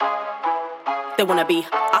They wanna be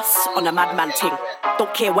us on a madman ting.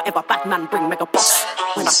 Don't care whatever bad man bring, mega boss.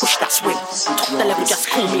 When I push that swing, top the level, just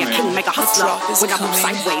call me a king, mega hustler. When I move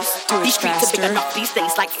sideways, these streets are big enough these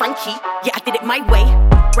days, like Frankie. Yeah, I did it my way.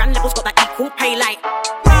 Brand levels got that equal pay, like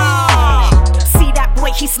rah. See that boy,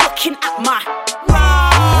 he's looking at my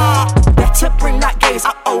rah. Better bring that gaze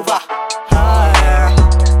up over.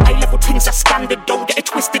 A-level things are standard, don't get it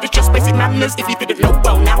twisted. It's just basic manners. If you didn't know,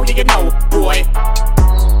 well now you know, boy.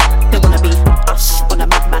 They wanna be us on a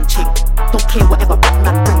madman ting. Don't care whatever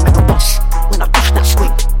Batman bring, mega boss. When I push that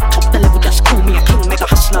swing, top the level, just call me a king, mega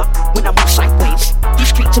hustler. When I move sideways, these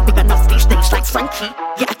streets are big enough these days, like Frankie.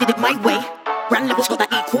 Yeah, I did it my way. Brand levels got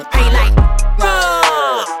that equal pay, like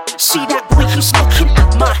rah. See that boy, he's looking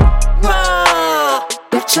at my rah.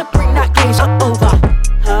 Better bring that gaze up over.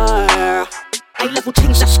 A-level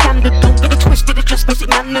things are standard, don't get it twisted. It's just basic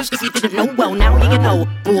manners. If you didn't know, well now you know,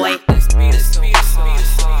 boy.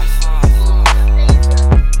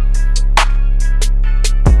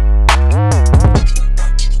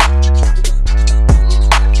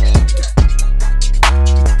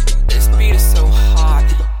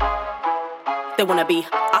 They wanna be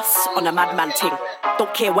us on a madman ting.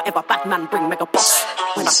 Don't care whatever bad man bring, mega boss.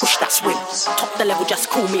 When I push that swing, top the level, just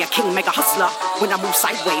call me a king, mega hustler. When I move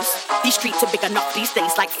sideways, these streets are big enough these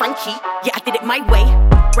days, like Frankie. Yeah, I did it my way.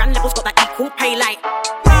 Brand levels got that equal pay, like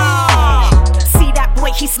rah. See that boy,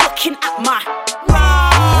 he's looking at my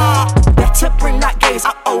rah. Better bring that gaze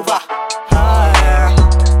up over.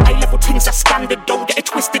 A-level things are standard, don't get it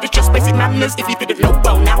twisted. It's just basic manners. If you didn't know,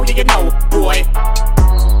 well now you know, boy.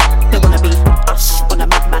 They wanna be us on a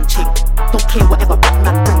madman ting. Don't care whatever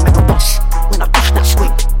Batman bring, mega boss. When I push that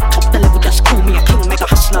swing, top the level, just call me a king, mega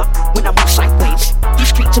hustler. When I move sideways, these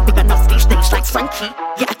streets are big enough these days, like Frankie.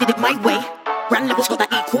 Yeah, I did it my way. Brand levels got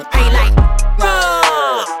that equal pay, like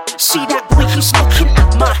rah. See that boy, he's looking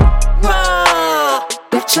at my rah.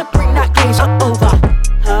 Better bring that gaze up over.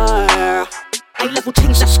 A-level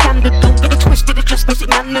things are standard, don't get it twisted. It's just basic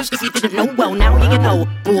manners. If you didn't know, well now you know,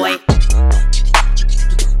 boy.